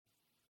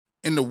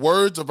In the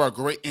words of our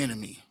great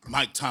enemy,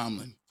 Mike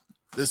Tomlin,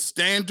 the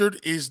standard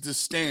is the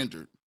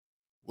standard.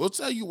 We'll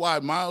tell you why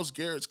Myles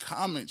Garrett's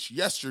comments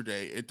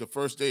yesterday at the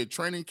first day of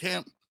training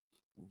camp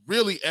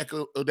really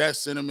echo that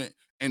sentiment,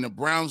 and the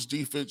Browns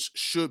defense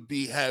should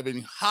be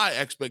having high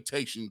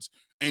expectations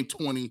in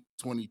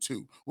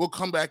 2022. We'll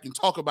come back and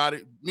talk about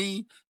it.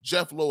 Me,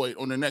 Jeff Lloyd,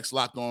 on the next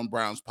Locked On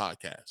Browns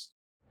podcast.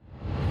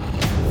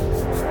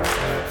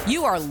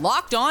 You are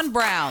Locked On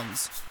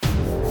Browns,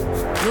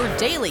 your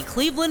daily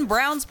Cleveland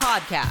Browns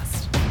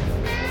podcast.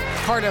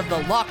 Part of the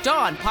Locked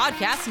On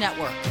Podcast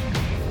Network.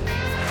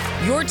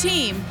 Your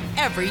team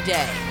every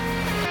day.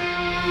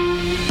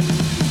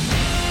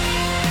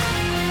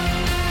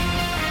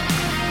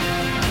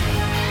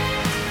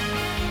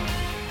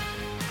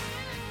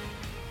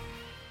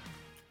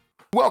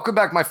 Welcome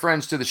back, my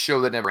friends, to the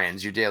show that never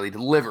ends, your daily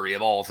delivery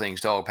of all things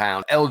Dog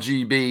Pound.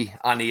 LGB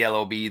on the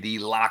LOB, the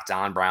Locked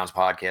On Browns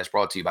podcast,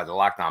 brought to you by the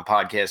Locked On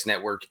Podcast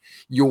Network,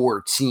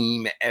 your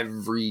team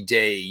every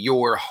day.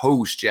 Your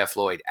host, Jeff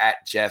Lloyd,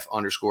 at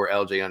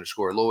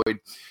Jeff_LJ_Lloyd.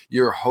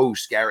 Your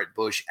host, Garrett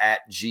Bush,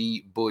 at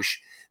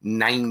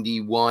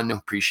GBush91.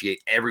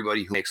 Appreciate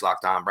everybody who makes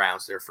Locked On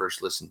Browns their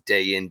first listen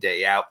day in,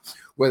 day out,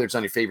 whether it's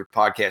on your favorite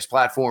podcast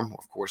platform,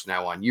 of course,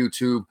 now on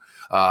YouTube.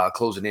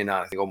 Closing in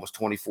on, I think, almost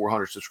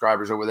 2,400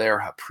 subscribers over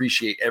there. I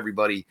appreciate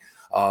everybody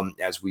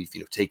as we've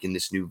taken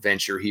this new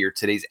venture here.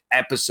 Today's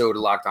episode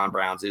of Locked On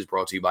Browns is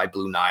brought to you by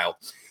Blue Nile.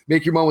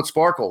 Make your moment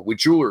sparkle with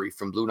jewelry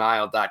from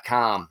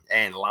BlueNile.com.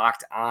 And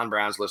Locked On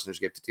Browns listeners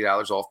get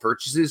 $50 off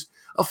purchases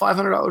of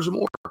 $500 or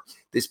more.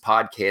 This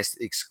podcast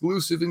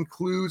exclusive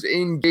includes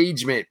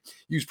engagement.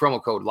 Use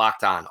promo code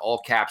Locked On, all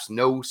caps,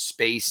 no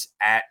space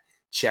at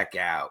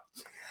checkout.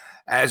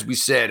 As we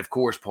said, of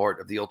course,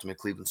 part of the Ultimate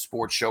Cleveland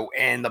Sports Show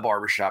and the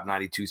Barbershop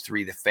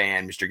 92.3, The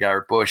Fan, Mr.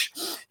 Garrett Bush,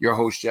 your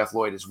host, Jeff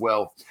Lloyd, as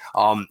well.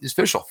 It's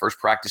official. First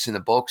practice in the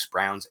books.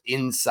 Browns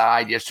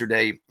inside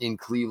yesterday in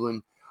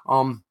Cleveland.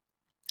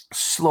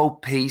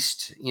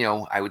 Slow-paced,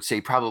 I would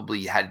say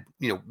probably had,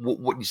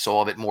 what you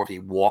saw of it, more of a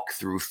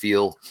walk-through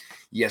feel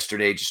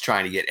yesterday, just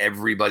trying to get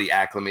everybody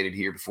acclimated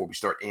here before we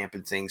start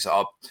amping things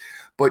up.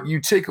 But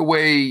you take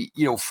away,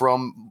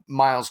 from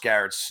Myles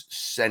Garrett's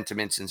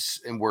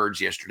sentiments and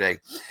words yesterday.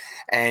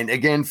 And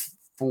again,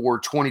 for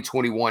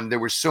 2021, there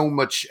was so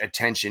much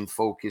attention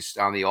focused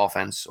on the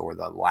offense, or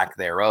the lack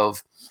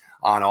thereof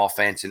on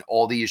offense, and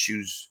all the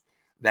issues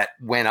that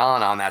went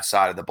on that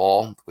side of the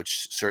ball,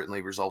 which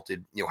certainly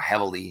resulted,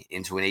 heavily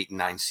into an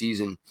 8-9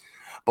 season.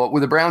 But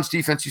with the Browns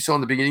defense, you saw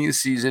in the beginning of the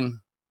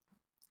season,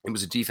 it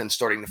was a defense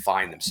starting to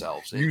find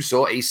themselves. You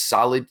saw a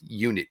solid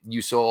unit.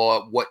 You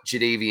saw what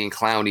Jadeveon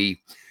Clowney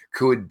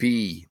could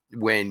be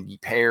when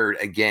paired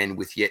again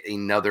with yet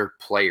another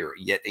player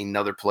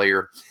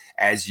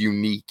as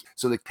unique.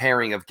 So the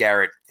pairing of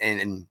Garrett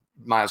and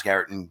Myles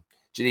Garrett and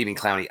Jadeveon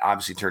Clowney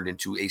obviously turned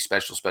into a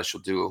special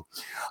duo.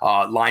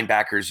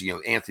 Linebackers,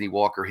 Anthony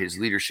Walker, his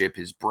leadership,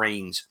 his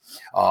brains,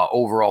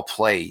 overall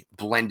play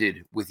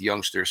blended with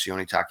youngster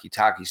Sione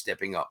Takitaki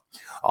stepping up.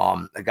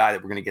 A guy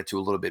that we're going to get to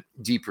a little bit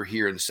deeper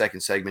here in the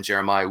second segment,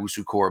 Jeremiah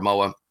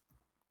Owusu-Koramoah,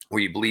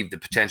 where you believe the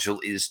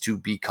potential is to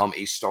become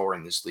a star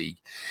in this league.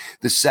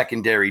 The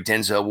secondary,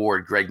 Denzel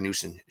Ward, Greg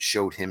Newsome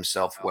showed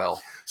himself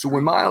well. So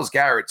when Myles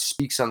Garrett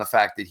speaks on the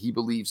fact that he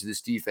believes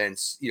this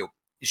defense,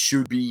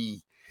 should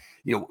be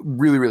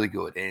really, really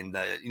good. And,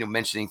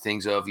 mentioning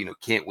things of,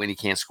 can't win, he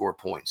can't score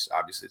points.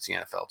 Obviously, it's the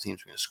NFL.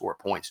 Teams are going to score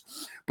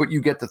points. But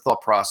you get the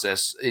thought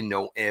process,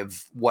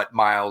 of what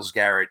Myles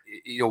Garrett,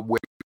 where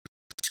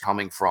he's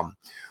coming from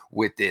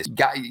with this.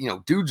 Guy,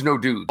 dudes know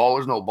dudes.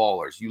 Ballers know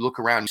ballers. You look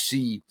around, you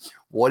see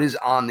what is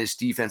on this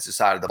defensive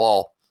side of the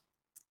ball.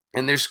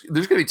 And there's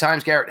going to be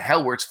times, Garrett,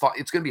 where it's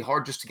going to be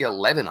hard just to get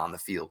 11 on the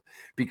field,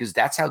 because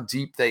that's how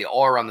deep they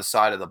are on the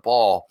side of the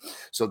ball.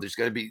 So there's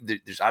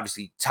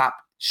obviously top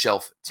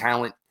shelf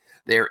talent.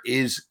 There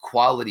is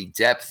quality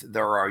depth.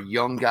 There are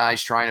young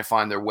guys trying to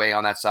find their way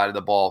on that side of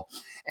the ball.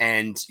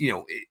 And,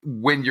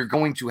 when you're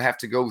going to have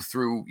to go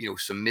through,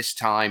 some missed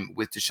time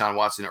with Deshaun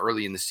Watson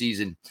early in the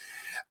season,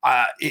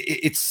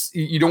 it's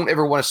you don't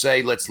ever want to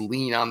say, let's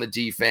lean on the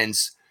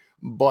defense.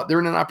 But they're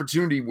in an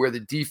opportunity where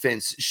the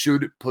defense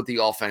should put the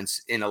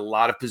offense in a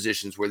lot of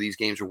positions where these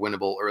games are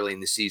winnable early in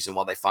the season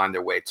while they find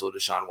their way till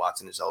Deshaun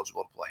Watson is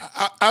eligible to play.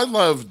 I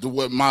loved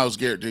what Myles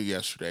Garrett did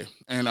yesterday.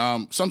 And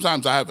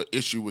sometimes I have an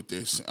issue with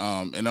this.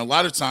 And a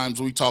lot of times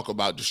we talk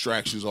about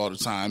distractions all the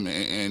time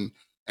and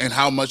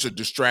how much a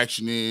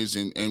distraction is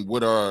and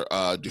what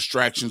are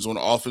distractions on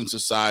the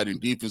offensive side and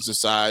defensive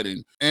side.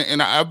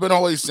 And I've been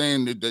always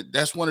saying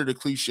that's one of the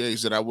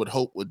cliches that I would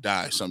hope would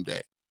die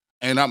someday.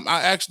 And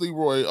I actually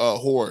Roy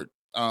Horde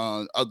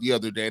the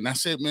other day, and I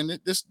said, man,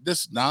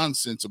 this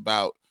nonsense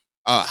about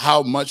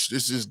how much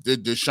this is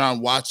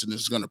Deshaun Watson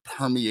is going to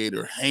permeate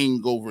or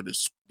hang over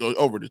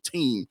the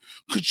team.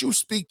 Could you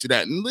speak to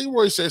that? And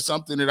Leroy said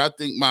something that I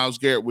think Myles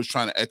Garrett was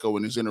trying to echo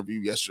in his interview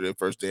yesterday,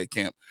 first day of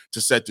camp,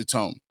 to set the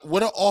tone.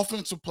 What an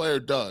offensive player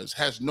does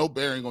has no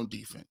bearing on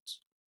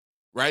defense,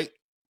 right?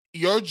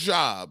 Your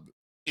job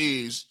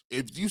is,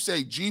 if you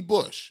say G.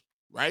 Bush,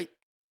 right?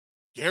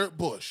 Garrett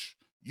Bush,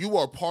 you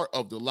are part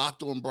of the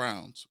Locked On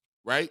Browns,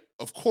 right?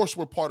 Of course,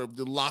 we're part of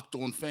the Locked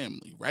On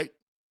family, right?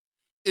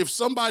 If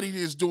somebody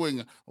is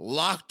doing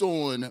Locked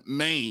On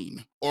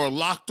Maine or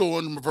Locked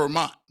On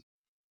Vermont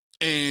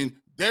and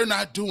they're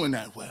not doing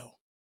that well,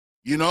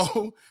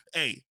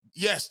 hey,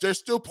 yes, they're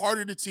still part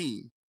of the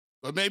team,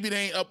 but maybe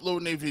they ain't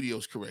uploading their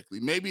videos correctly.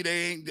 Maybe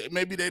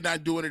they're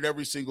not doing it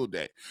every single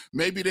day.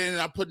 Maybe they're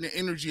not putting the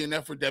energy and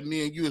effort that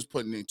me and you is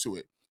putting into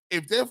it.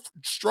 If they're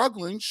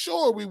struggling,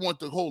 sure, we want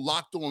the whole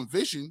Locked On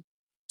vision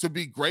to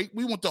be great.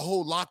 We want the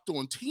whole Locked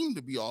On team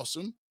to be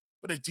awesome.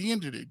 But at the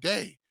end of the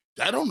day,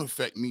 that don't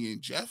affect me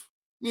and Jeff.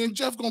 Me and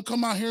Jeff gonna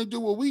come out here and do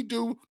what we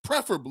do,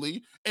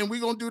 preferably, and we're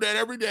gonna do that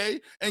every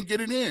day and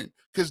get it in,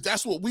 because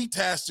that's what we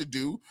tasked to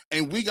do,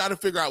 and we got to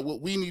figure out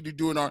what we need to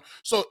do in our.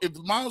 So if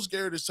Myles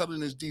Garrett is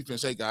telling his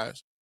defense, "Hey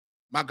guys,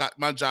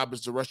 my job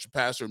is to rush the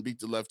passer and beat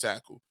the left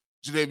tackle,"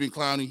 Jadeveon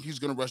Clowney, he's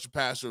gonna rush the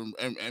passer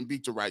and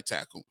beat the right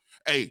tackle.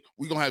 Hey,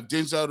 we're gonna have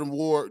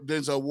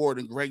Denzel Ward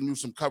and Greg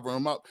Newsome cover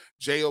him up.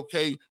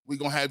 JOK, we're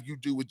gonna have you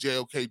do what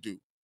JOK do.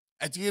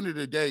 At the end of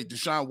the day,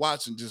 Deshaun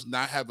Watson does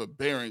not have a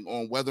bearing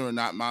on whether or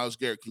not Myles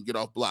Garrett can get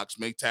off blocks,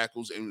 make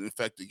tackles, and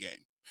affect the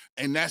game.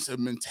 And that's a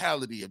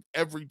mentality of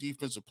every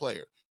defensive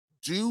player.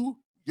 Do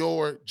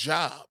your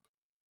job.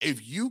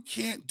 If you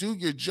can't do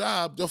your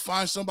job, they'll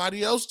find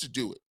somebody else to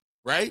do it,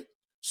 right?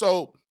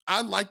 So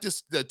I like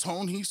the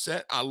tone he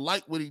set. I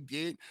like what he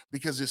did,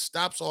 because it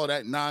stops all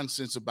that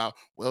nonsense about,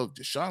 well,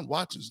 Deshaun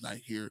Watson's not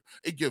here.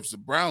 It gives the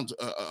Browns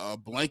a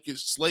blank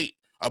slate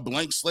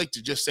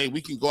to just say we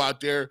can go out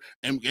there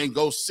and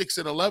go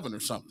 6-11 or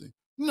something.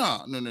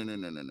 No.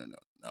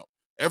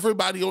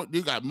 Everybody,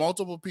 you got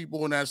multiple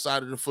people on that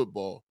side of the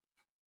football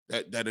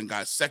that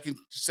got second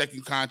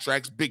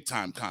contracts, big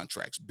time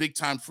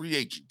free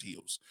agent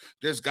deals.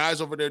 There's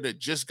guys over there that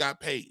just got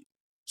paid.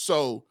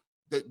 So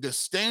the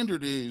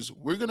standard is,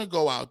 we're going to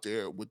go out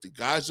there with the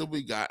guys that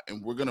we got,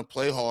 and we're going to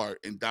play hard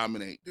and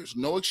dominate. There's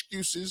no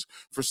excuses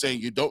for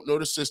saying you don't know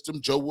the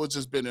system. Joe Woods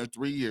has been there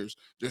 3 years.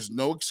 There's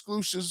no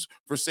excuses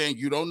for saying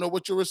you don't know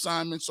what your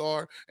assignments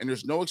are. And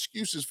there's no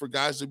excuses for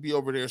guys to be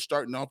over there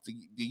starting off the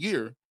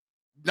year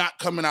not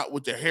coming out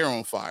with their hair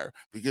on fire,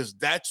 because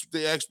that's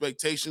the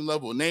expectation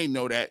level, and they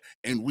know that,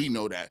 and we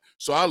know that.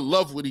 So I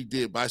love what he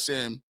did by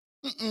saying,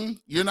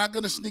 you're not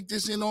going to sneak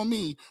this in on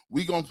me.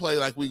 We going to play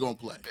like we going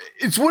to play.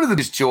 It's one of the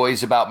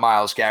joys about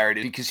Myles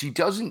Garrett, because he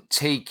doesn't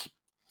take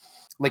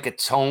like a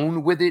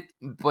tone with it,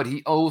 but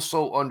he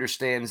also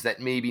understands that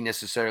maybe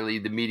necessarily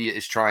the media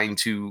is trying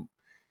to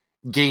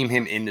game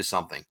him into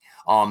something.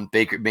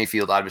 Baker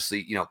Mayfield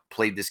obviously,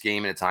 played this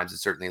game, and at times it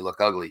certainly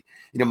looked ugly.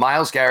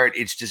 Myles Garrett,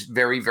 it's just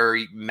very,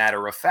 very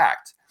matter of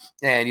fact.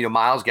 And,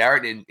 Myles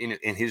Garrett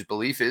in his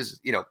belief is,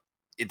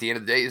 at the end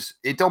of the day,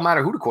 it don't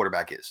matter who the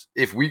quarterback is.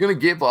 If we're going to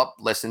give up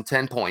less than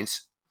 10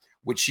 points,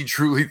 which he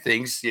truly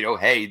thinks,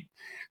 hey,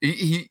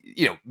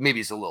 he maybe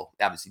it's a little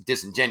obviously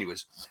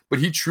disingenuous, but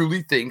he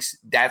truly thinks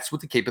that's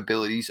what the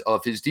capabilities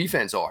of his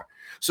defense are.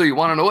 So you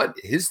want to know what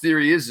his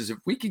theory is if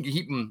we can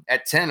keep him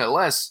at 10 or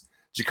less,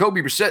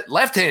 Jacoby Brissett,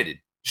 left-handed,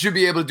 should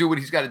be able to do what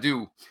he's got to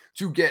do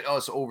to get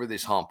us over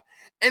this hump.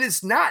 And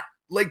it's not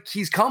like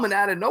he's coming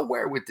out of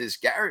nowhere with this.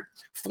 Garrett,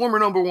 former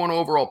number 1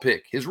 overall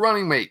pick. His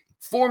running mate,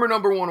 former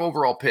number 1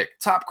 overall pick.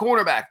 Top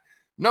cornerback,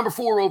 number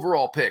 4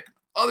 overall pick.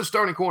 Other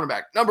starting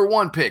cornerback, number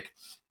 1 pick.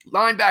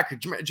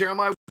 Linebacker,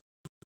 Jeremiah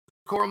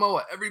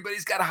Koromoa.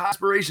 Everybody's got high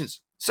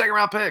aspirations.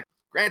 Second-round pick.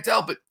 Grant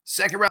Delpit,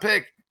 second-round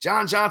pick.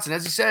 John Johnson,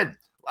 as he said,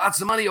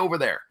 lots of money over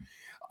there.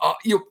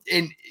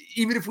 And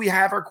even if we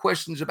have our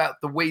questions about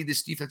the way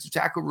this defensive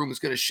tackle room is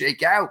going to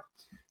shake out,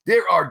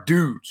 there are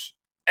dudes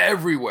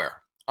everywhere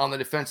on the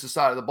defensive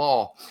side of the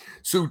ball.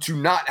 So to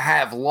not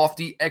have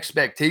lofty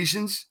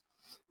expectations,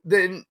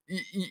 then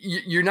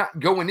you're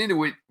not going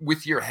into it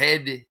with your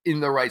head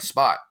in the right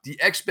spot.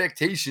 The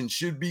expectations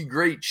should be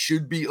great,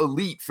 should be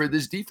elite for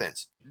this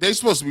defense. They're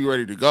supposed to be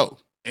ready to go.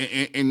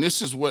 And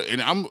this is what, and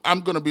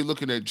I'm going to be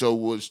looking at Joe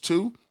Woods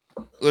too.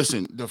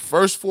 Listen, the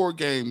first 4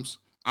 games,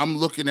 I'm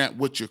looking at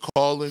what you're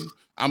calling.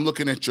 I'm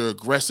looking at your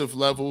aggressive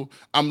level.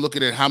 I'm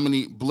looking at how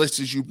many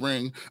blitzes you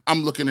bring.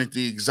 I'm looking at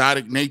the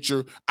exotic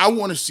nature. I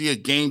want to see a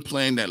game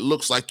plan that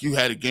looks like you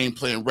had a game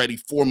plan ready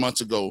 4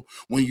 months ago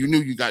when you knew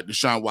you got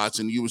Deshaun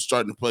Watson and you were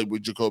starting to play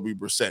with Jacoby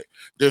Brissett.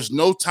 There's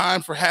no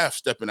time for half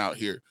stepping out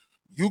here.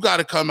 You got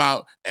to come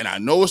out, and I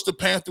know it's the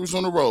Panthers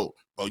on the road,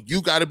 but you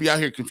got to be out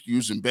here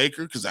confusing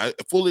Baker, because I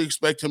fully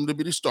expect him to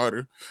be the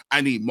starter.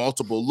 I need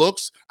multiple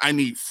looks. I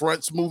need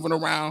fronts moving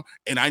around,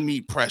 and I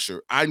need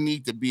pressure. I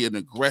need to be an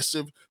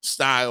aggressive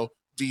style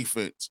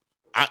defense.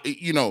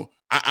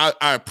 I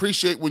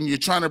appreciate when you're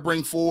trying to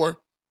bring 4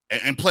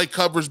 and play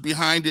covers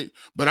behind it,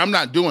 but I'm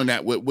not doing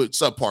that with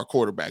subpar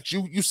quarterbacks.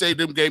 You say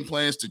them game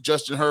plans to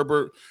Justin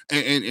Herbert,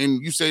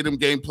 and you say them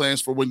game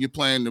plans for when you're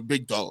playing the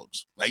big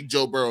dogs like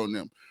Joe Burrow and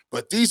them.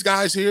 But these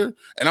guys here,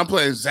 and I'm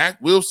playing Zach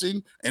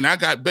Wilson, and I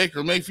got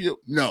Baker Mayfield.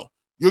 No,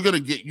 you're gonna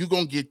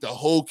get the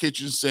whole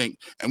kitchen sink,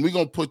 and we're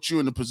gonna put you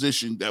in a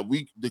position that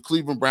the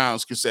Cleveland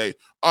Browns, can say,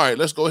 all right,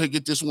 let's go ahead and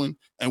get this one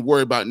and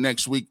worry about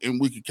next week,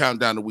 and we can count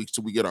down the weeks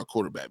till we get our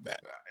quarterback back.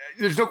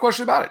 There's no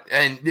question about it.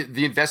 And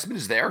the investment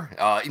is there,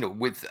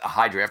 with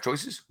high draft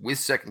choices, with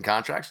second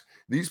contracts.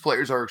 These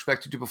players are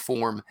expected to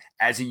perform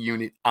as a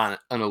unit on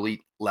an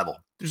elite level.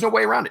 There's no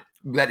way around it.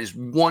 That is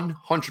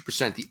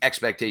 100% the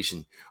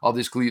expectation of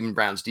this Cleveland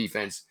Browns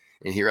defense.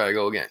 And here I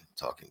go again,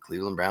 talking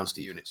Cleveland Browns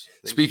units.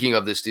 Speaking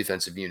of this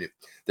defensive unit,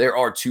 there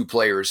are two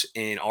players,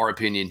 in our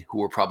opinion,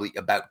 who are probably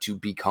about to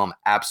become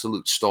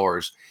absolute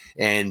stars.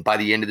 And by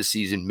the end of the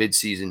season,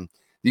 mid-season,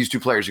 these two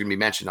players are going to be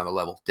mentioned on the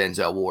level.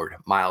 Denzel Ward,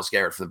 Myles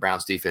Garrett from the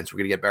Browns defense. We're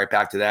going to get right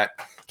back to that.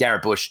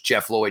 Garrett Bush,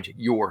 Jeff Lloyd,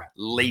 your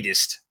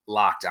latest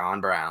Locked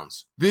On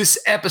Browns. This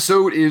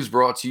episode is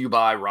brought to you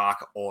by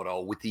Rock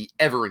Auto. With the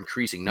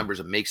ever-increasing numbers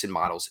of makes and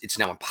models, it's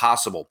now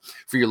impossible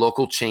for your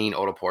local chain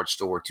auto parts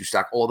store to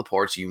stock all the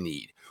parts you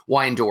need.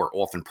 Why endure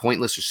often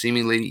pointless or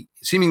seemingly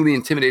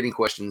intimidating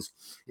questions?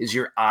 Is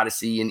your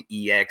Odyssey an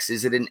EX?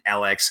 Is it an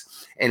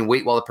LX? And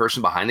wait while the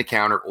person behind the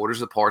counter orders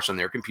the parts on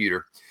their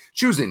computer,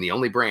 choosing the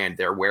only brand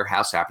their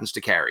warehouse happens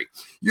to carry.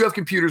 You have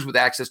computers with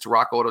access to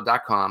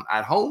rockauto.com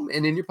at home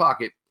and in your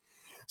pocket.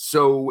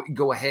 So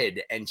go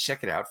ahead and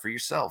check it out for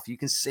yourself. You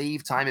can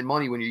save time and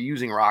money when you're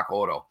using Rock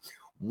Auto.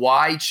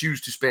 Why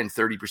choose to spend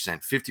 30%,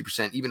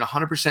 50%, even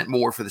 100%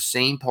 more for the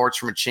same parts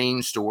from a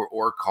chain store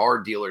or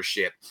car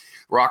dealership?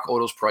 Rock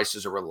Auto's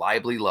prices are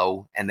reliably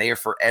low, and they are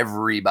for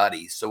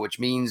everybody. So which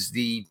means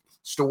the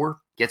store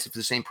gets it for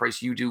the same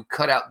price you do.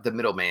 Cut out the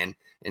middleman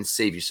and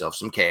save yourself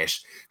some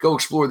cash. Go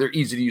explore their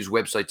easy-to-use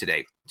website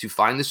today to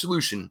find the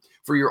solution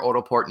for your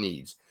auto part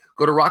needs.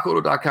 Go to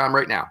rockauto.com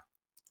right now.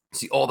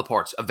 See all the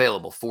parts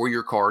available for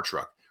your car or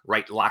truck.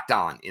 Right, Locked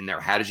On in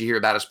there. How did you hear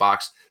about us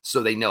box?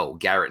 So they know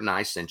Garrett and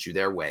I sent you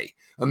their way.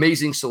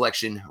 Amazing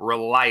selection,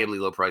 reliably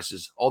low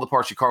prices, all the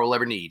parts your car will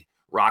ever need.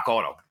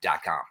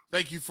 rockauto.com.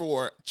 Thank you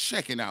for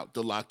checking out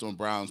the Locked On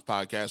Browns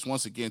podcast.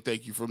 Once again,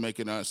 thank you for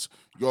making us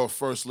your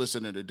first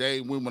listener today.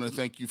 We want to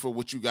thank you for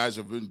what you guys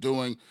have been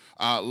doing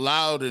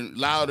loud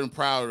and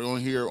proud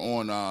on here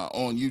on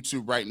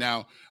YouTube right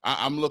now.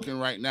 I'm looking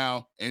right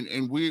now,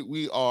 and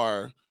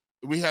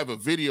we have a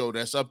video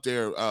that's up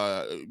there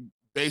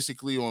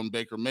basically on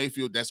Baker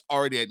Mayfield that's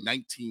already at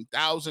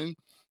 19,000.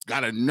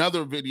 Got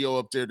another video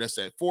up there that's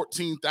at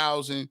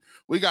 14,000.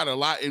 We got a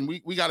lot, and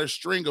we got a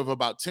string of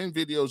about 10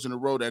 videos in a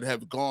row that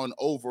have gone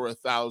over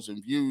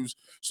 1,000 views.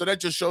 So that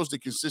just shows the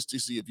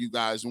consistency of you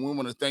guys, and we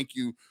want to thank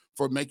you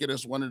for making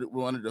us one of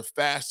the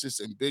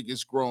fastest and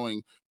biggest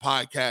growing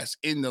podcasts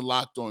in the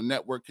Locked On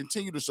Network.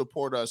 Continue to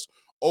support us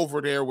over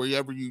there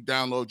wherever you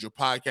download your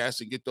podcasts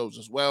and get those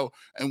as well.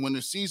 And when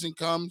the season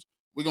comes,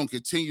 we're going to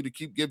continue to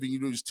keep giving you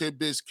these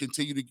tidbits,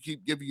 continue to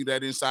keep giving you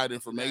that inside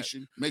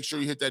information. Make sure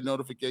you hit that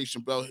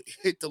notification bell,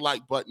 hit the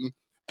like button.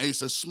 And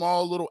it's a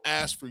small little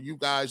ask for you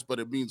guys,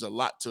 but it means a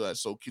lot to us.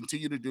 So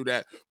continue to do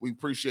that. We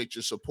appreciate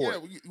your support.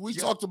 Yeah, we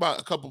talked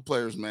about a couple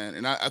players, man,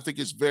 and I think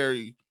it's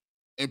very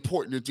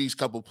important that these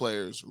couple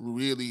players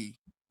really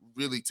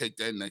take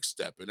that next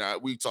step. And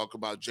we talk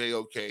about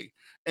JOK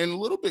and a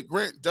little bit.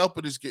 Grant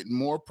Delpit is getting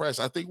more press.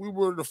 I think we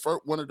were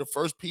one of the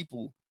first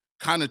people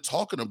kind of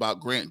talking about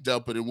Grant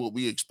Delpit and what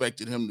we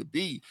expected him to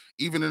be.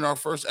 Even in our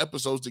first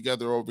episodes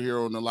together over here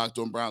on the Locked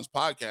On Browns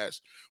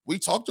podcast, we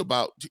talked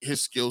about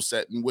his skill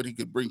set and what he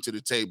could bring to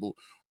the table.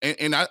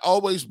 And I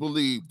always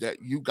believe that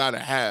you got to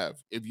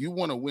have, if you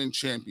want to win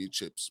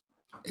championships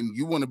and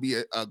you want to be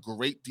a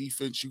great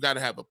defense, you got to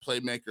have a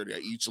playmaker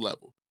at each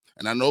level.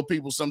 And I know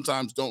people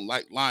sometimes don't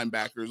like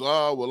linebackers.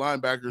 Oh, well,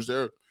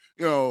 linebackers,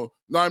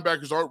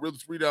 linebackers aren't really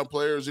three-down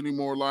players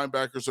anymore.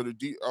 Linebackers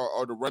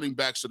are the running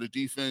backs of the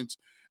defense.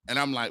 And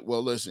I'm like,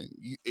 well, listen,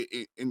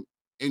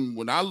 and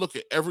when I look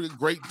at every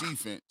great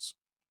defense,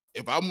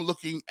 if I'm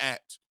looking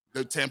at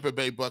the Tampa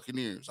Bay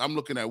Buccaneers, I'm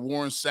looking at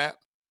Warren Sapp.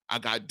 I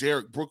got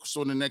Derek Brooks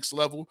on the next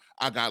level.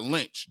 I got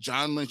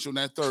John Lynch on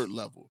that third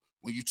level.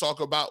 When you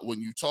talk about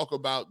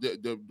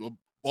the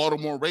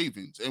Baltimore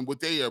Ravens and what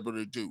they are able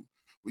to do,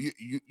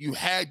 you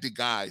had the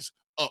guys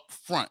up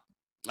front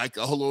like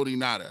a Haloti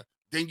Ngata.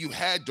 Then you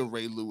had the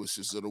Ray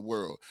Lewises of the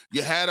world.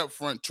 You had up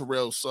front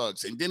Terrell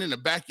Suggs. And then in the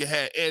back, you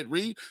had Ed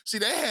Reed. See,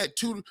 they had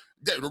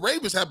the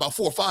Ravens had about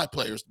 4 or 5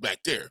 players back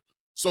there.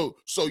 So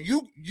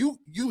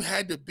you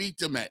had to beat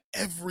them at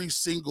every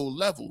single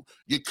level.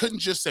 You couldn't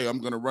just say, I'm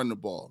going to run the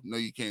ball. No,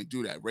 you can't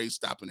do that. Ray's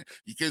stopping it.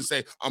 You can't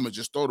say, I'm going to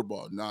just throw the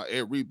ball. No,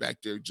 Ed Reed back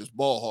there just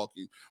ball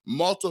hawking.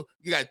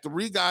 You got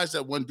 3 guys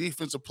that won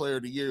Defensive Player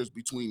of the Year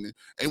between them.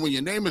 And when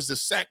your name is the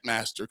sack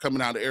master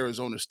coming out of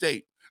Arizona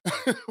State,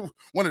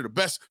 one of the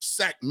best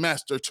sack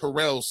master,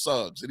 Terrell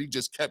Suggs, and he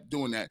just kept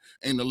doing that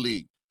in the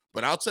league.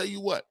 But I'll tell you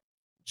what,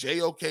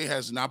 JOK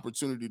has an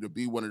opportunity to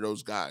be one of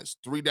those guys.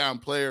 3-down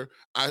player.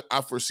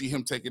 I foresee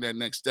him taking that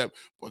next step.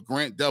 But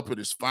Grant Delpit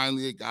is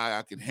finally a guy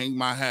I can hang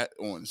my hat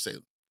on and say,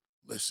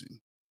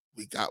 listen,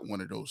 we got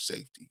one of those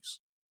safeties.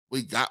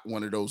 we got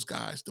one of those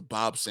guys, the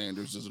Bob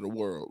Sanders of the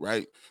world,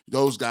 right?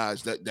 Those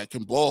guys that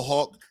can ball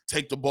hawk,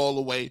 take the ball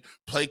away,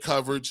 play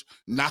coverage,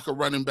 knock a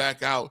running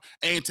back out,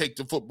 and take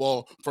the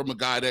football from a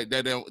guy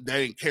that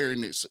ain't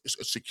carrying it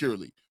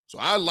securely. So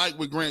I like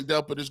what Grant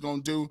Delpit is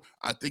going to do.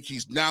 I think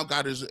he's now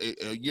got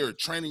a year of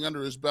training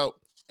under his belt,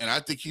 and I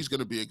think he's going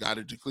to be a guy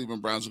that the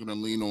Cleveland Browns are going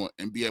to lean on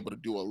and be able to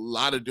do a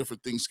lot of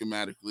different things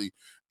schematically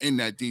in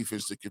that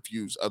defense to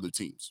confuse other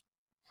teams.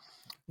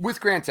 With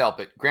Grant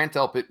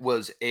Delpit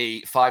was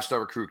a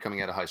 5-star recruit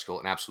coming out of high school,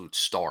 an absolute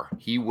star.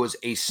 He was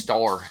a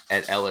star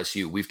at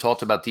LSU. We've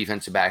talked about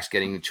defensive backs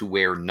getting to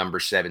wear number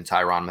 7,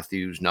 Tyrann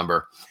Mathieu's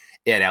number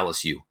at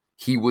LSU.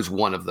 He was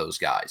one of those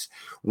guys.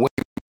 When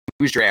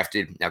he was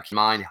drafted, now keep in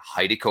mind,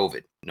 height of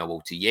COVID, no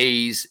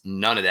OTAs,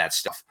 none of that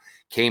stuff.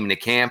 Came into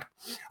camp.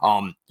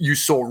 You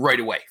saw right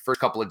away,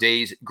 first couple of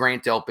days,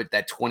 Grant Delpit,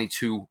 that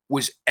 22,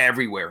 was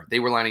everywhere. They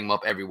were lining him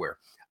up everywhere.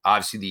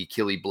 Obviously, the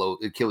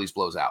Achilles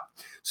blows out.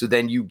 So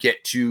then you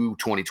get to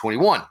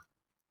 2021.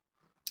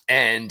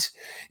 And,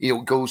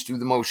 goes through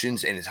the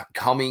motions and is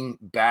coming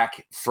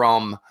back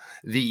from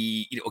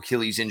the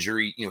Achilles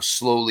injury,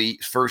 slowly,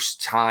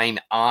 first time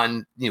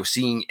on,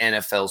 seeing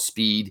NFL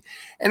speed.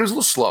 And it was a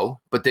little slow,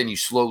 but then you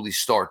slowly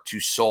start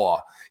to saw,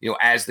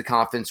 as the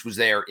confidence was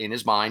there in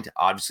his mind,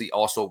 obviously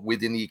also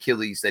within the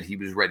Achilles, that he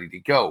was ready to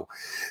go.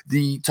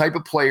 The type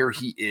of player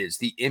he is,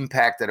 the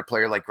impact that a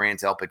player like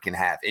Grant Delpit can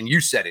have. And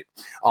you said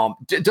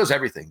it, does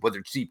everything, whether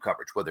it's deep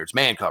coverage, whether it's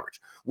man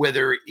coverage,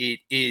 whether it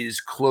is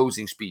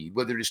closing speed,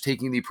 whether it is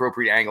taking the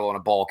appropriate angle on a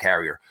ball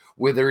carrier,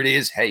 whether it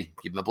is, hey,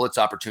 give him a blitz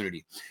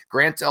opportunity.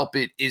 Grant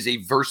Delpit is a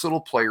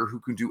versatile player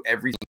who can do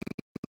everything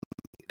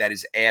that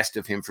is asked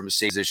of him from a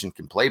safe position,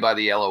 can play by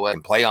the LOS,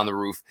 can play on the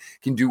roof,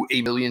 can do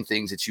a million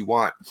things that you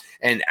want.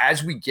 And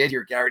as we get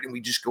here, Garrett, and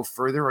we just go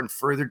further and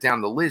further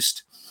down the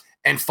list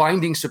and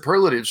finding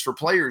superlatives for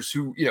players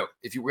who,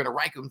 if you were going to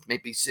rank them,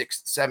 maybe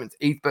 6th, 7th,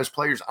 8th best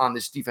players on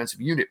this defensive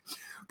unit.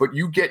 But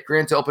you get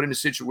Grant Delpit in a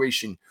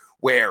situation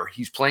where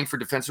he's playing for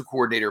defensive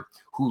coordinator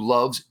who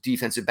loves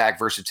defensive back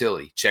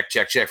versatility. Check,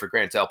 check, check for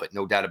Grant Delpit,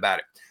 no doubt about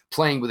it.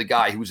 Playing with a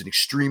guy who is an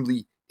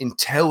extremely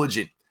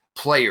intelligent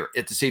player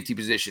at the safety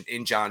position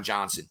in John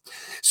Johnson.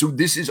 So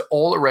this is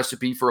all a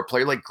recipe for a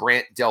player like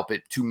Grant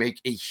Delpit to make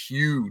a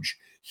huge,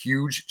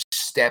 huge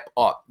step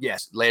up.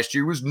 Yes, last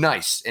year was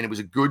nice, and it was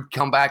a good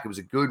comeback. It was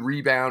a good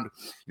rebound,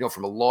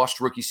 from a lost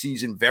rookie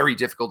season. Very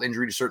difficult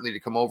injury to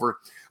come over.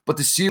 But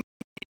the ceiling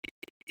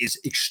is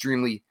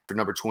extremely for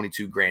number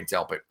 22, Grant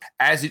Delpit,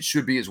 as it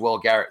should be as well,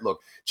 Garrett. Look,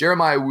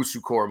 Jeremiah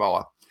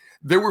Owusu-Koramoah,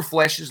 there were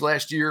flashes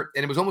last year,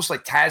 and it was almost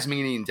like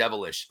Tasmanian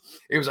devilish.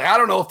 It was like, I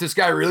don't know if this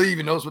guy really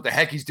even knows what the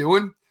heck he's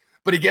doing,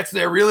 but he gets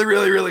there really,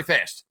 really, really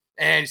fast.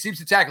 And he seems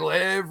to tackle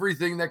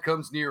everything that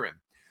comes near him.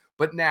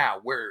 But now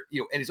where,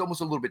 and it's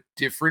almost a little bit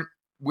different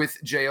with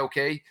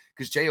JOK,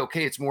 because JOK,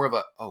 it's more of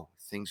a,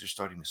 things are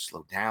starting to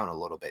slow down a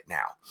little bit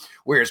now.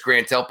 Whereas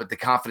Grant Delpit, the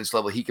confidence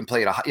level, he can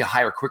play at a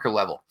higher, quicker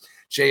level.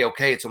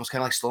 JOK, it's almost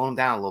kind of like slowing him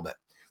down a little bit.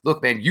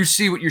 Look, man, you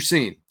see what you're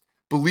seeing.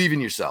 Believe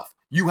in yourself.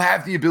 You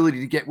have the ability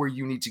to get where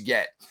you need to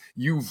get.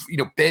 You've,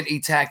 been a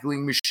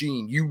tackling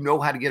machine. You know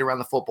how to get around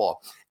the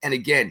football. And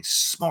again,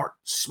 smart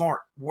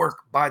work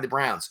by the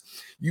Browns.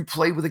 You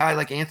play with a guy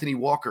like Anthony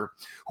Walker,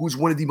 who's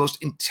one of the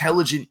most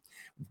intelligent,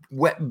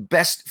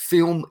 best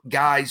film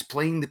guys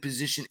playing the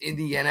position in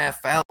the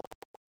NFL.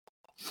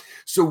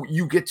 So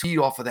you get to eat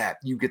off of that.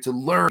 You get to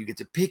learn. You get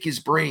to pick his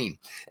brain.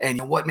 And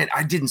you know what, man?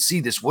 I didn't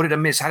see this. What did I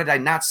miss? How did I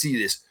not see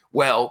this?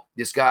 Well,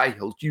 this guy,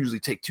 he'll usually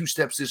take 2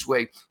 steps this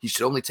way. He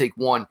should only take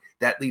 1.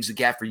 That leaves a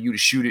gap for you to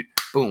shoot it.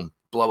 Boom,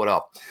 blow it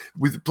up.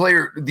 With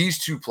these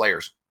 2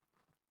 players,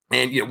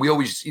 and we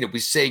always, we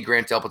say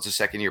Grant Delpit's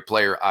a 2nd-year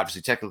player,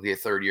 obviously technically a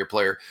 3rd-year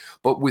player,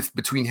 but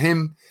between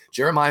him,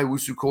 Jeremiah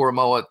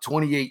Owusu-Koramoah,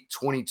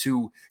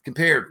 28-22,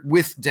 compared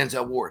with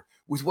Denzel Ward,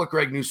 with what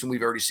Greg Newsome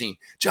we've already seen,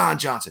 John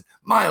Johnson,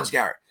 Myles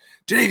Garrett,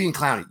 Jadeveon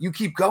Clowney. You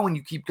keep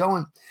going.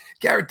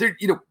 Garrett,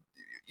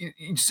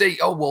 you say,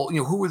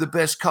 who are the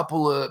best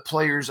couple of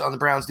players on the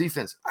Browns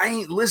defense? I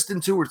ain't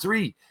listing 2 or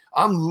 3.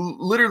 I'm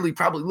literally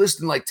probably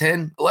listing like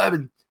 10,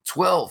 11,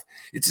 12.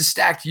 It's a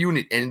stacked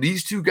unit. And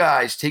these 2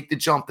 guys take the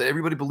jump that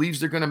everybody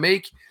believes they're going to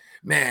make.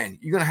 Man,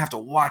 you're going to have to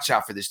watch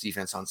out for this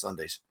defense on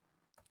Sundays.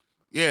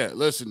 Yeah,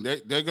 listen,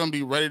 they're going to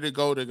be ready to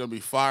go. They're going to be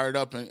fired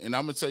up. And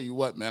I'm going to tell you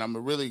what, man, I'm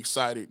really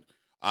excited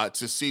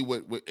to see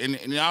what and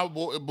now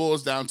it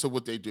boils down to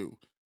what they do.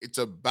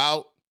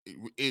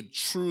 It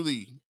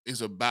truly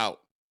is about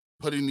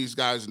putting these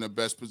guys in the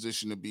best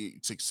position to be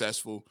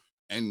successful.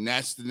 And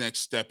that's the next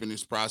step in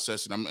this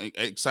process. And I'm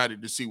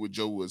excited to see what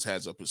Joe Woods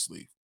has up his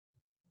sleeve.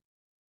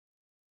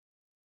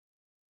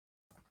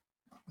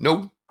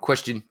 No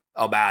question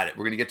about it.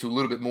 We're going to get to a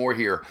little bit more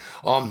here.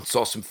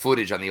 Saw some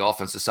footage on the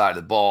offensive side of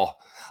the ball.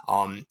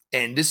 And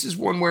this is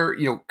one where,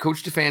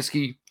 Coach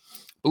Stefanski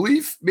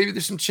believe maybe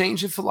there's some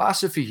change in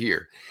philosophy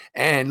here.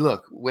 And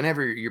look,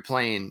 whenever you're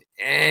playing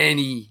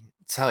any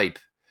type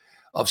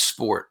of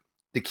sport,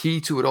 the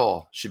key to it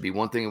all should be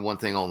one thing and one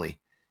thing only.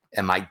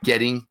 Am I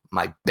getting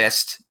my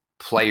best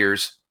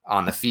players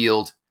on the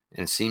field?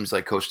 And it seems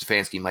like Coach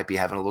Stefanski might be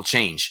having a little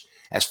change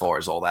as far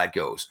as all that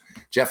goes.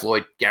 Jeff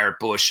Lloyd, Garrett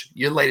Bush,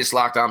 your latest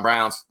Locked On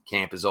Browns.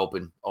 Camp is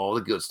open. All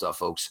the good stuff,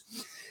 folks.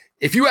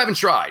 If you haven't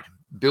tried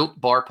Built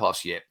Bar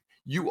Puffs yet,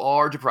 you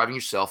are depriving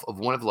yourself of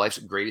one of life's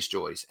greatest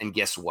joys. And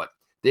guess what?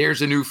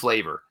 There's a new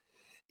flavor.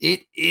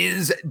 It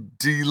is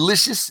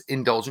delicious,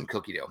 indulgent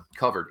cookie dough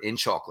covered in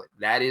chocolate.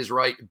 That is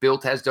right.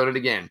 Built has done it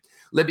again.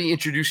 Let me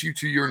introduce you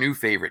to your new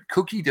favorite,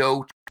 cookie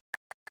dough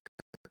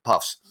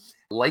puffs.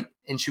 Light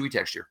and chewy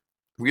texture,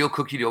 real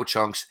cookie dough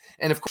chunks,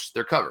 and of course,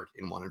 they're covered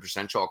in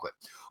 100% chocolate.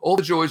 All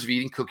the joys of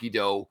eating cookie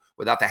dough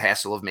without the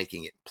hassle of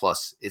making it.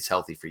 Plus, it's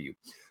healthy for you.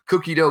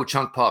 Cookie dough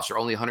chunk puffs are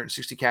only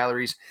 160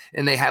 calories,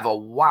 and they have a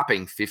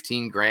whopping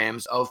 15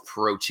 grams of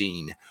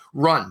protein.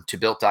 Run to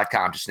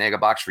Built.com to snag a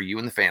box for you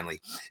and the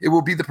family. It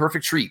will be the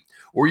perfect treat,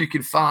 or you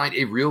can find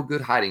a real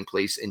good hiding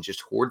place and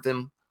just hoard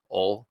them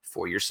all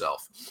for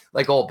yourself.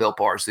 Like all Built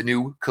bars, the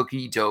new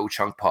cookie dough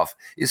chunk puff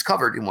is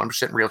covered in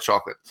 1% real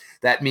chocolate.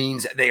 That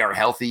means they are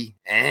healthy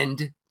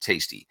and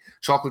tasty.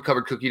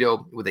 Chocolate-covered cookie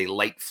dough with a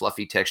light,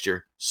 fluffy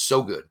texture.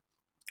 So good.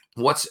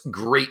 What's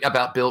great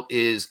about Built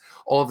is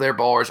all of their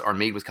bars are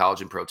made with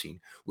collagen protein,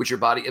 which your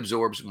body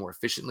absorbs more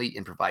efficiently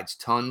and provides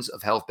tons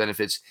of health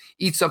benefits.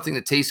 Eat something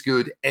that tastes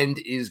good and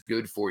is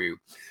good for you.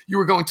 You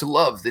are going to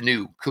love the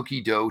new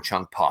cookie dough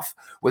chunk puff.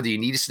 Whether you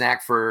need a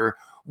snack for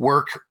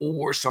work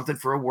or something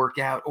for a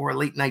workout or a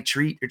late night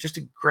treat or just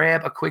to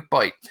grab a quick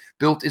bite,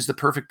 Built is the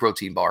perfect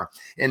protein bar,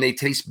 and they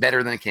taste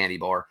better than a candy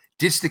bar.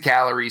 Ditch the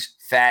calories,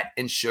 fat,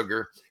 and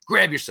sugar.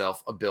 Grab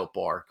yourself a Built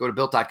bar. Go to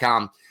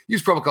Built.com,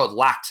 use promo code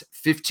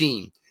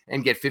LOCKED15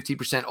 and get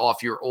 15%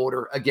 off your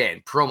order.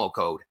 Again, promo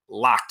code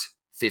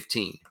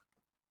LOCKED15.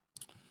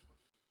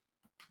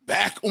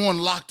 Back on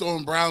Locked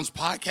On Browns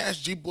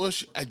podcast, G.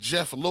 Bush at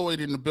Jeff Lloyd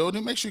in the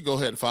building. Make sure you go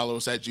ahead and follow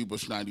us at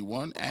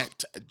GBush91,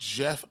 at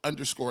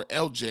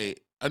Jeff_LJ_Lloyd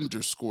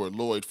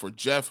for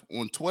Jeff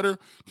on Twitter.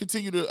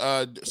 Continue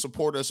to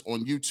support us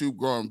on YouTube,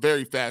 growing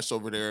very fast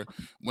over there.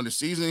 When the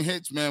season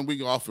hits, man, we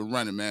go off and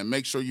running, man.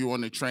 Make sure you're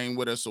on the train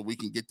with us so we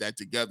can get that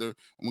together.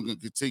 And we're going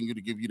to continue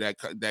to give you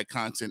that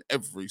content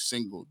every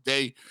single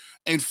day.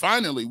 And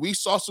finally, we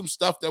saw some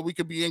stuff that we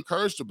could be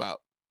encouraged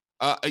about.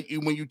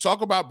 When you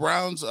talk about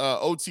Browns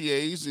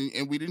OTAs,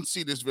 and we didn't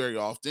see this very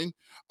often,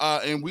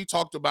 and we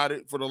talked about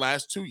it for the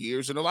last 2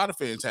 years, and a lot of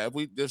fans have,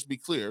 let's be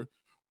clear,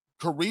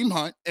 Kareem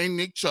Hunt and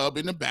Nick Chubb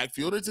in the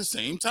backfield at the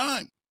same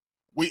time.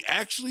 We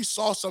actually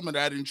saw some of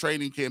that in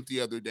training camp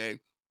the other day.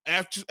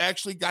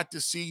 Actually got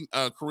to see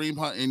Kareem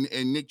Hunt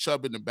and Nick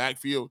Chubb in the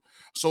backfield.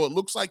 So it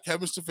looks like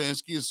Kevin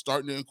Stefanski is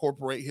starting to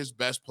incorporate his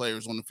best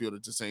players on the field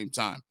at the same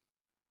time.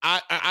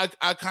 I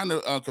kind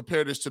of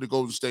compare this to the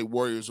Golden State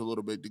Warriors a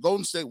little bit. The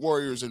Golden State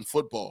Warriors in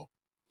football,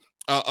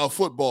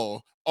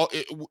 to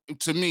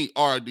me,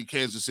 are the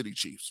Kansas City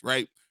Chiefs,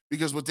 right?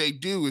 Because what they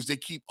do is they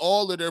keep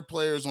all of their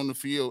players on the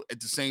field at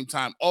the same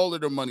time, all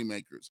of their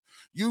moneymakers.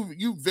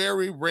 You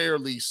very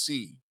rarely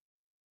see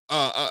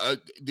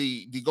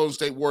the Golden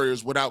State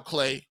Warriors without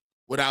Clay,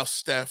 without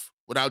Steph,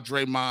 without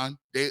Draymond.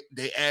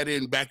 They add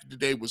in, back in the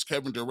day, was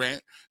Kevin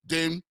Durant.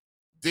 Then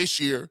this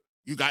year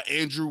you got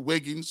Andrew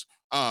Wiggins.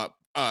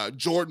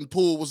 Jordan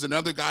Poole was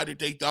another guy that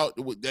they thought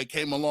that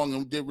came along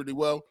and did really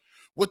well.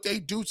 What they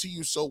do to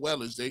you so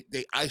well is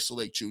they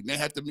isolate you. And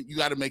you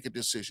got to make a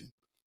decision.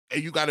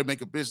 And you got to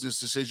make a business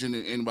decision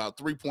in about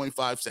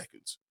 3.5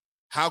 seconds.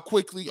 How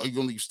quickly are you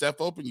going to leave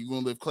Steph open? You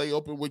going to leave Clay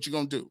open? What you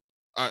going to do?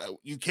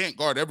 You can't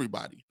guard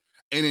everybody.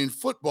 And in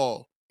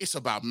football, it's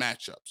about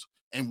matchups.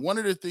 And one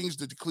of the things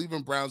that the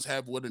Cleveland Browns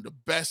have, one of the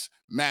best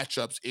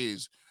matchups,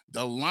 is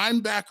the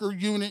linebacker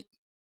unit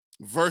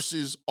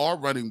versus our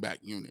running back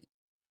unit.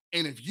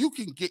 And if you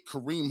can get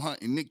Kareem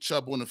Hunt and Nick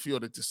Chubb on the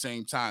field at the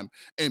same time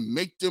and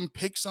make them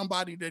pick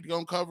somebody they're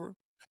going to cover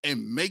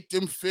and make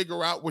them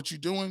figure out what you're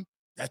doing,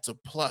 that's a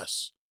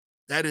plus.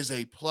 That is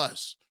a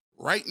plus.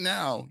 Right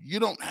now, you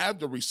don't have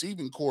the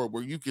receiving core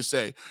where you can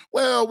say,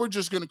 well, we're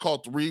just going to call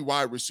 3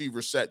 wide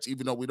receiver sets,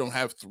 even though we don't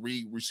have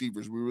 3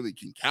 receivers we really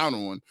can count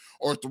on,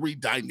 or 3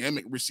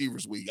 dynamic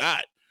receivers we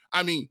got.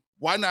 I mean,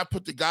 why not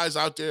put the guys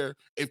out there?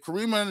 If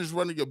Kareem Hunt is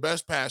one of your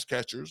best pass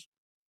catchers,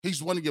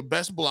 he's one of your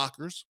best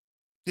blockers,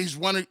 he's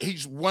one of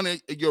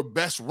your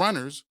best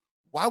runners,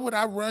 why would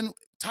I run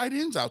tight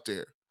ends out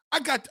there?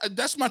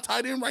 That's my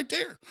tight end right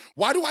there.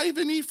 Why do I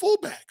even need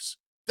fullbacks?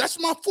 That's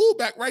my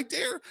fullback right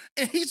there,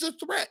 and he's a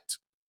threat.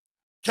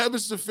 Kevin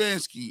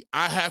Stefanski,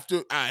 I have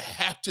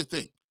to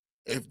think,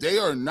 if they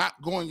are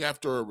not going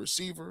after a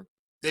receiver,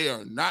 they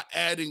are not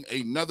adding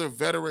another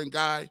veteran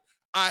guy,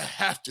 I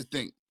have to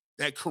think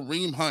that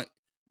Kareem Hunt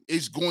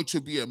is going to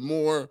be a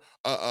more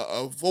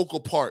a vocal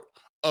part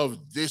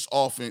of this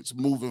offense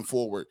moving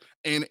forward.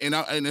 And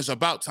it's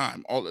about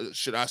time.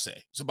 Should I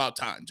say? It's about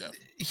time, Jeff.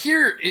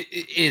 Here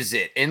is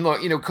it. And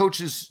look,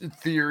 coach's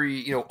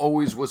theory,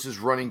 always was his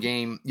running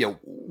game,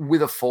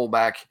 with a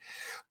fullback.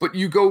 But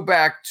you go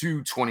back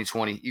to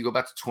 2020, you go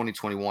back to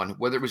 2021,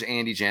 whether it was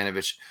Andy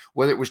Janovich,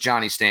 whether it was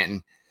Johnny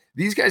Stanton,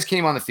 these guys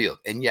came on the field.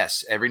 And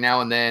yes, every now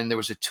and then there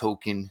was a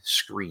token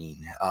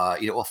screen,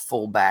 a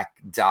fullback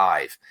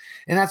dive.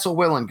 And that's all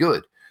well and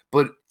good.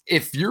 But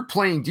if you're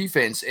playing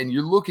defense and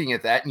you're looking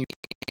at that and you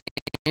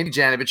Andy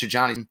Janovich or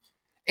Johnny,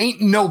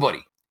 ain't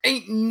nobody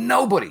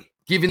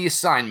given the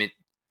assignment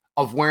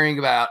of worrying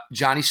about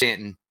Johnny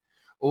Stanton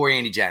or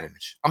Andy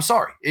Janovich. I'm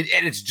sorry.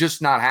 And it's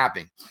just not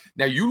happening.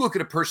 Now, you look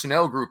at a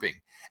personnel grouping,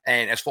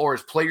 and as far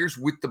as players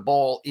with the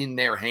ball in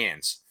their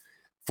hands,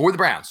 for the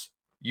Browns,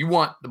 you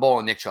want the ball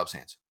in Nick Chubb's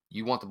hands.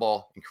 You want the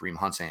ball in Kareem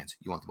Hunt's hands.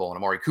 You want the ball in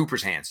Amari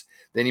Cooper's hands.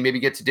 Then you maybe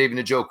get to David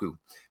Njoku,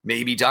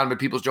 maybe Donovan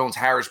Peoples-Jones,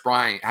 Harrison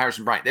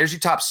Bryant. There's your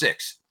top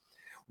 6.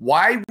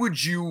 Why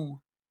would you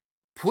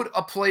put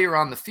a player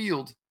on the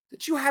field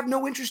that you have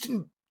no interest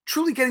in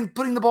truly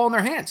putting the ball in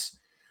their hands?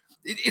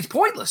 It's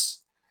pointless.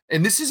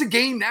 And this is a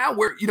game now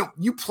where,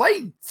 you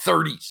play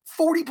 30,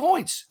 40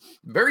 points.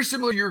 Very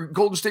similar to your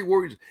Golden State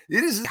Warriors.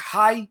 It is a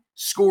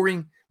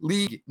high-scoring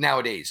league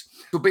nowadays.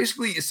 So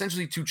basically,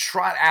 essentially, to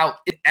trot out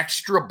an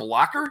extra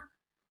blocker,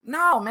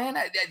 no, man,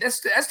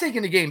 that's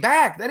taking the game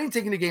back. That ain't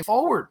taking the game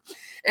forward.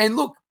 And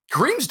look,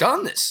 Kareem's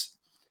done this.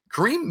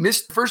 Kareem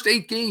missed the first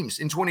 8 games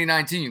in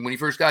 2019 when he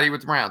first got here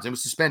with the Browns and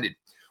was suspended.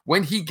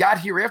 When he got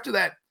here after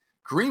that,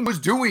 Kareem was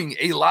doing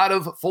a lot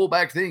of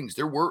fullback things.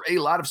 There were a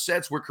lot of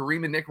sets where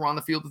Kareem and Nick were on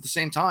the field at the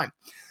same time.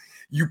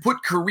 You put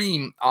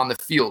Kareem on the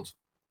field,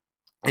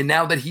 and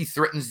now that he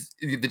threatens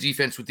the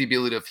defense with the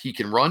ability of he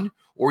can run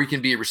or he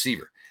can be a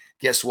receiver.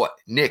 Guess what?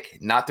 Nick,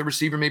 not the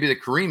receiver maybe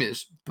that Kareem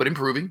is, but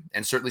improving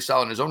and certainly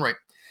solid in his own right.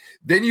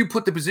 Then you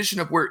put the position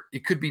of where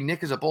it could be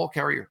Nick as a ball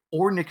carrier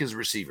or Nick as a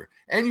receiver.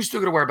 And you still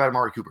got to worry about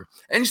Amari Cooper.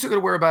 And you still got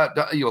to worry about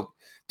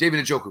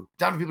David Njoku,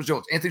 Donovan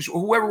Peoples-Jones, Anthony,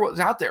 whoever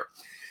was out there.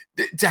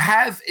 To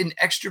have an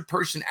extra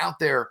person out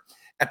there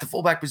at the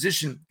fullback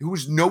position who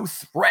is no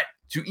threat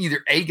to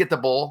either A, get the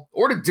ball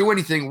or to do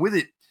anything with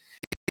it,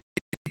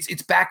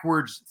 it's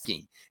backwards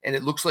thinking. And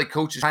it looks like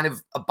coach is kind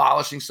of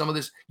abolishing some of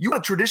this. You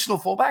want a traditional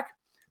fullback?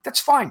 That's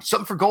fine.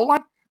 Something for goal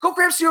line? Go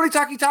grab Sione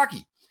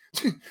Takitaki.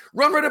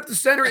 Run right up the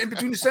center in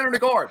between the center and the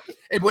guard.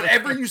 And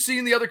whatever you see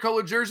in the other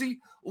colored jersey,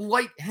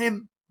 light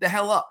him the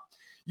hell up.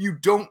 You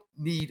don't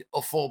need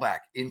a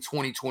fullback in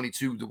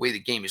 2022. The way the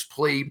game is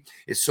played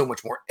is so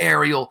much more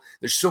aerial.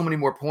 There's so many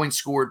more points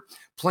scored.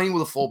 Playing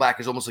with a fullback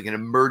is almost like an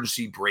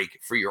emergency break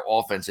for your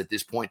offense at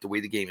this point, the way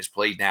the game is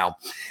played now.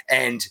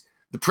 And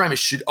the premise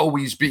should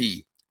always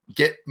be,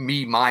 get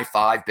me my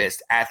 5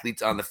 best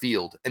athletes on the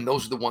field. And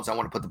those are the ones I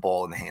want to put the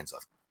ball in the hands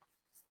of.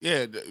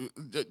 Yeah,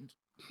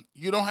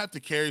 you don't have to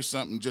carry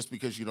something just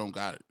because you don't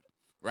got it,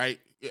 right?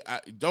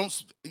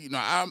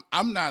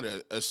 I'm not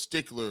a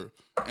stickler,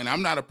 and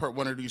I'm not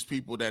one of these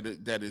people that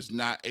is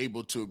not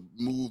able to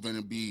move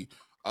and be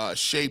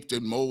shaped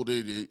and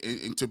molded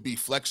and to be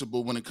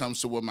flexible when it comes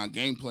to what my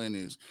game plan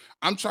is.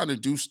 I'm trying to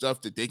do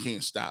stuff that they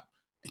can't stop.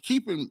 And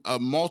keeping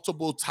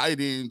multiple tight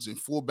ends and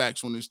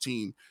fullbacks on this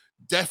team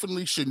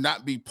definitely should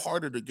not be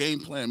part of the game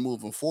plan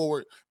moving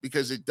forward,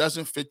 because it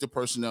doesn't fit the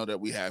personnel that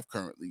we have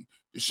currently.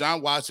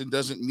 Deshaun Watson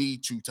doesn't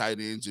need 2 tight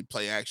ends and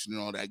play action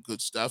and all that good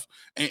stuff.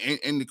 And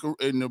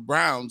the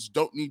Browns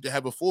don't need to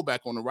have a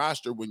fullback on the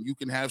roster when you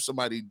can have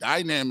somebody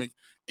dynamic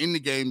in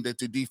the game that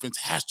the defense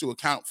has to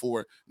account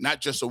for,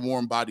 not just a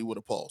warm body with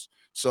a pulse.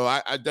 So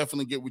I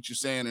definitely get what you're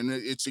saying, and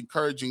it's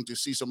encouraging to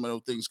see some of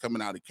those things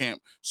coming out of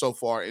camp so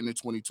far in the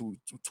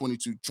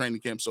 22 training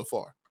camp so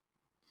far.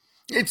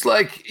 It's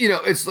like,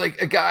 it's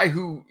like a guy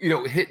who,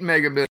 hit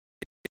mega millions,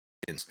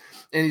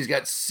 and he's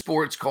got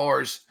sports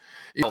cars,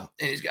 and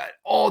he's got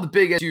all the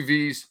big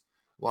SUVs.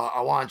 Well,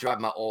 I want to drive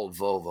my old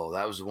Volvo.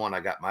 That was the one I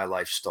got my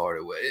life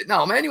started with.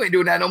 No, man, you ain't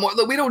doing that no more.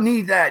 Look, we don't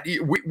need that.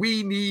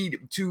 We need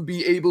to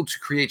be able to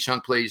create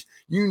chunk plays.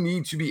 You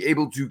need to be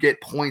able to get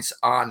points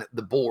on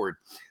the board.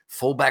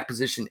 Fullback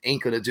position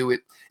ain't going to do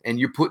it. And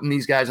you're putting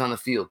these guys on the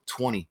field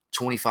 20,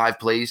 25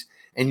 plays,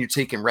 and you're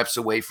taking reps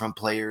away from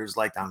players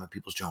like Donovan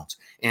Peoples-Jones,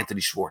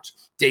 Anthony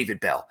Schwartz, David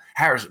Bell,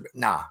 Harris.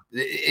 Nah,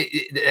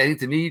 it ain't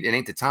the need. It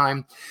ain't the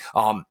time.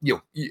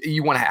 You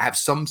want to have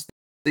something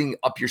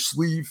up your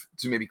sleeve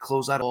to maybe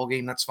close out a ball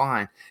game. That's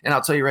fine. And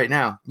I'll tell you right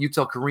now, you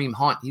tell Kareem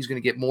Hunt he's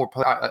going to get more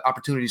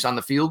opportunities on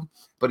the field,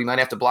 but he might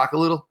have to block a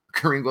little.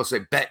 Kareem will say,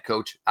 bet,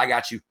 coach, I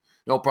got you.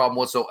 No problem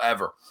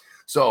whatsoever.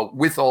 So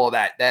with all of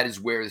that, that is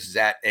where this is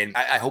at. And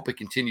I hope it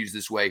continues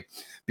this way,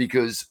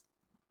 because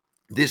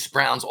this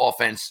Browns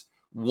offense,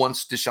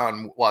 once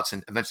Deshaun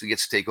Watson eventually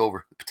gets to take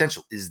over, the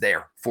potential is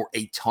there for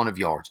a ton of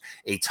yards,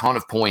 a ton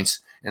of points,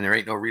 and there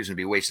ain't no reason to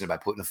be wasting it by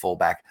putting a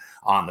fullback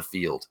on the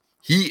field.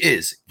 He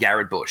is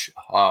Garrett Bush,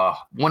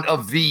 one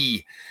of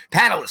the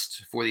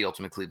panelists for the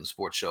Ultimate Cleveland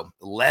Sports Show,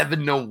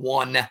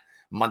 11-1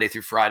 Monday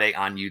through Friday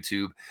on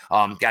YouTube.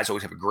 Guys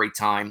always have a great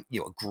time, a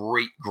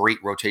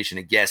great rotation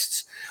of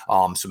guests.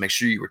 So make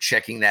sure you are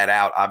checking that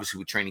out. Obviously,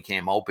 with training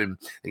camp open,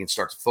 they can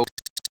start to focus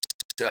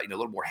a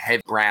little more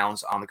heavy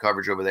Browns on the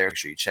coverage over there. Make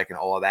sure you're checking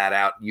all of that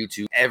out.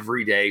 YouTube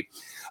every day.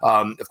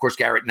 Of course,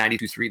 Garrett,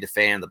 92.3 The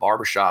Fan, the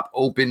barbershop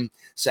open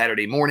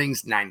Saturday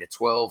mornings, 9 to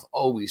 12.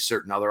 Always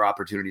certain other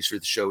opportunities for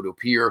the show to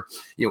appear,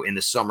 in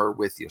the summer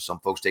with,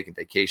 some folks taking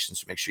vacations.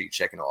 So make sure you're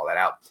checking all that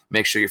out.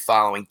 Make sure you're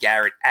following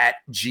Garrett at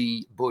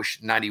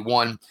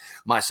GBush91.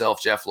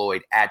 Myself, Jeff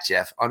Lloyd, at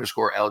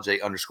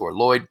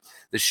Jeff_LJ_Lloyd.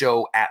 The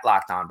show at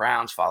Locked On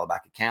Browns. Follow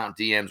back account.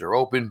 DMs are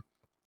open.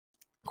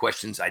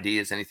 questions,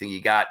 ideas, anything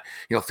you got,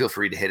 feel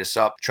free to hit us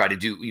up. Try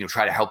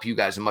to help you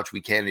guys as much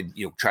we can,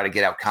 and try to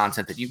get out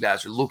content that you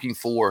guys are looking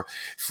for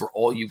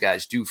all you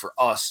guys do for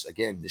us.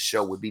 Again, this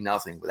show would be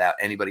nothing without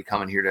anybody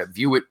coming here to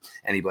view it,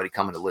 anybody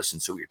coming to listen.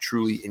 So we are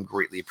truly and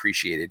greatly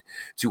appreciated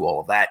to all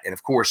of that. And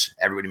of course,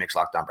 everybody makes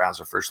Locked On Browns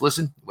their first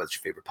listen, whether it's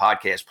your favorite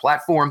podcast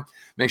platform.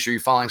 Make sure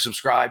you're following,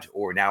 subscribed,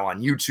 or now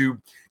on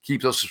YouTube.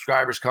 Keep those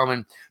subscribers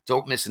coming.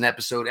 Don't miss an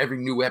episode. Every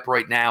new ep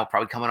right now,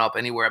 probably coming up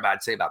anywhere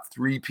about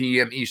 3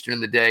 p.m. Eastern in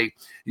the day,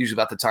 usually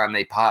about the time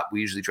they pop. We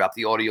usually drop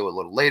the audio a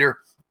little later.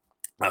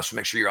 So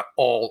make sure you're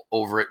all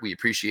over it. We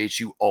appreciate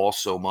you all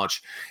so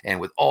much. And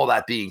with all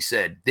that being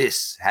said,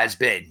 this has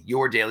been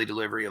your daily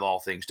delivery of all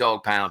things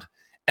Dog Pound.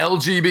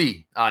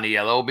 LGB on the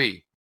LOB.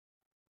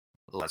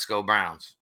 Let's go Browns.